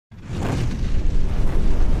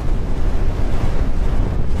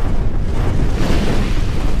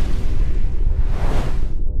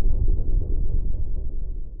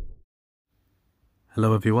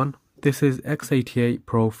Hello everyone, this is X88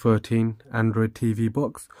 Pro 13 Android TV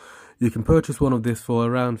box. You can purchase one of this for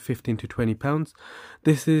around £15 to £20.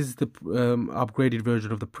 This is the upgraded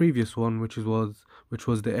version of the previous one, which was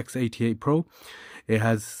the X88 Pro. It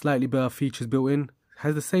has slightly better features built in,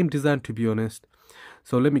 has the same design to be honest.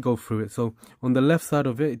 So let me go through it. So on the left side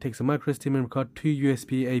of it, it takes a micro SD memory card, 2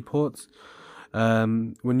 USB-A ports.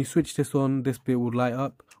 When you switch this on, this bit would light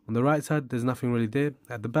up. On the right side, there's nothing really there.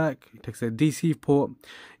 At the back, it takes a DC port.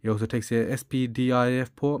 It also takes a SPDIF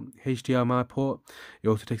port, HDMI port. It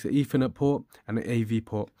also takes an Ethernet port and an AV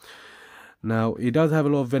port. Now, it does have a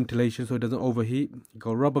lot of ventilation, so it doesn't overheat. You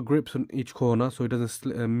got rubber grips on each corner, so it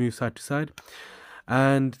doesn't move side to side.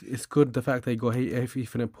 And it's good the fact that you got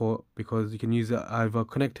Ethernet port, because you can use it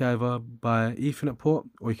connect it either by Ethernet port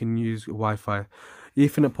or you can use Wi-Fi.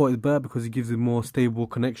 Ethernet port is better because it gives a more stable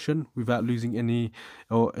connection without losing any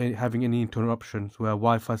or having any interruptions, where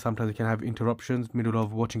Wi-Fi sometimes you can have interruptions middle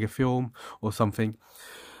of watching a film or something.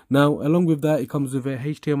 Now, along with that, it comes with a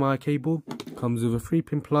HDMI cable, comes with a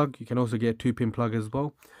 3-pin plug. You can also get a 2-pin plug as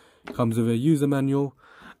well. It comes with a user manual,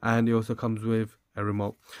 and it also comes with a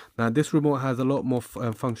remote. Now, this remote has a lot more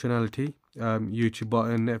functionality. YouTube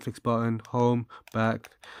button, Netflix button, home,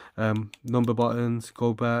 back, number buttons,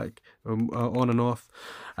 go back, on and off,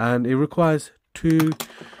 and it requires two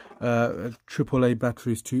AAA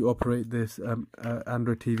batteries to operate this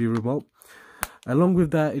Android TV remote. Along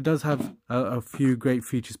with that, it does have a few great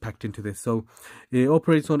features packed into this. So it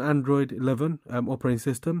operates on Android 11 operating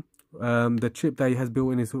system. The chip that it has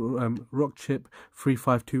built in is Rock chip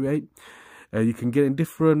 3528. You can get in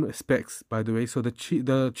different specs, by the way. So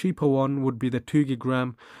the cheaper one would be the 2GB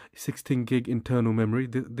RAM, 16GB internal memory.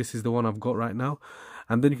 This is the one I've got right now.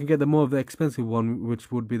 And then you can get the more of the expensive one,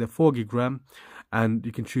 which would be the 4GB RAM, and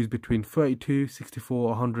you can choose between 32,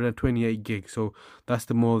 64, 128GB. So that's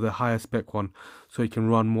the more of the higher spec one. So you can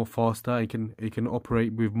run more faster. You can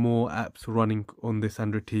operate with more apps running on this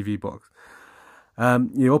Android TV box.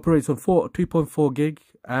 It operates on 2.4GB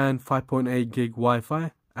and 5.8GB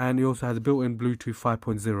Wi-Fi. And it also has a built-in Bluetooth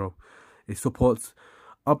 5.0. It supports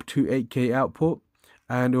up to 8K output,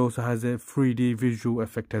 and it also has a 3D visual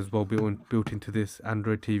effect as well built into this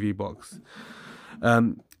Android TV box.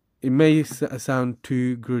 It may sound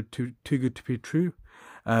too good to be true,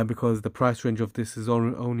 because the price range of this is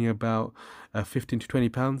only about £15 to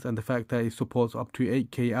 £20, and the fact that it supports up to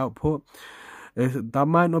 8K output, that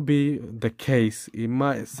might not be the case. It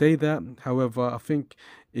might say that, however, I think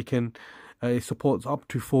it can. It supports up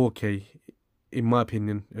to 4K, in my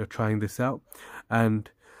opinion, trying this out. And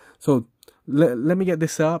so let me get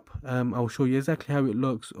this up. I'll show you exactly how it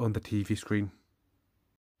looks on the TV screen.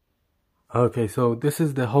 Okay, so this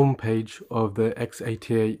is the home page of the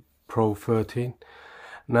X88 Pro 13.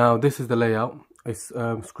 Now, this is the layout. It's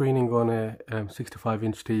screening on a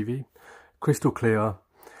 65-inch TV, crystal clear.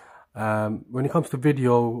 When it comes to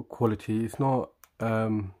video quality, it's not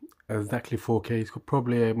exactly 4K. It's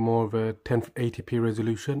probably more of a 1080p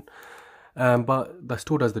resolution, but that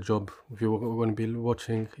still does the job if you're going to be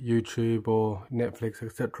watching YouTube or Netflix,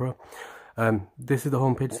 etc. This is the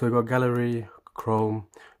homepage. So you've got gallery, Chrome,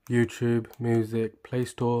 YouTube, music, Play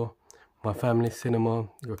Store, My Family, Cinema,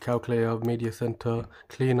 your calculator, media center,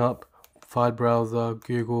 cleanup, file browser,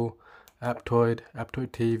 Google, Aptoid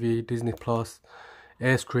TV, Disney Plus,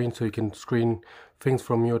 Air Screen, so you can screen things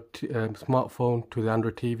from your smartphone to the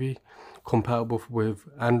Android TV, compatible with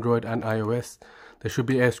Android and iOS. There should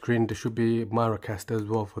be Air Screen, there should be Miracast as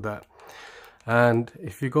well for that. And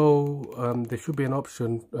if you go, there should be an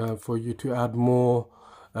option for you to add more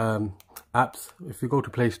apps. If you go to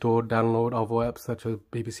Play Store, download other apps such as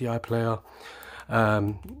BBC iPlayer,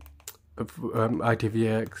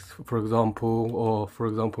 ITVX, for example, or for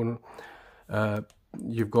example,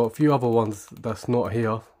 you've got a few other ones that's not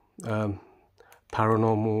here.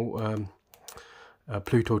 Paranormal,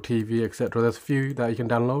 Pluto TV, etc. There's a few that you can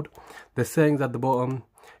download. The settings at the bottom,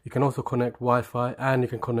 you can also connect Wi-Fi, and you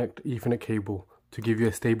can connect Ethernet cable to give you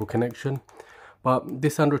a stable connection. But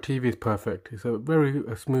this Android TV is perfect. It's a very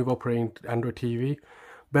smooth operating Android TV.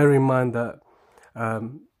 Bear in mind that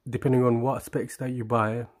depending on what specs that you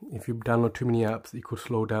buy, if you download too many apps, it could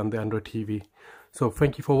slow down the Android TV. So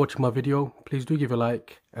thank you for watching my video. Please do give a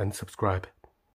like and subscribe.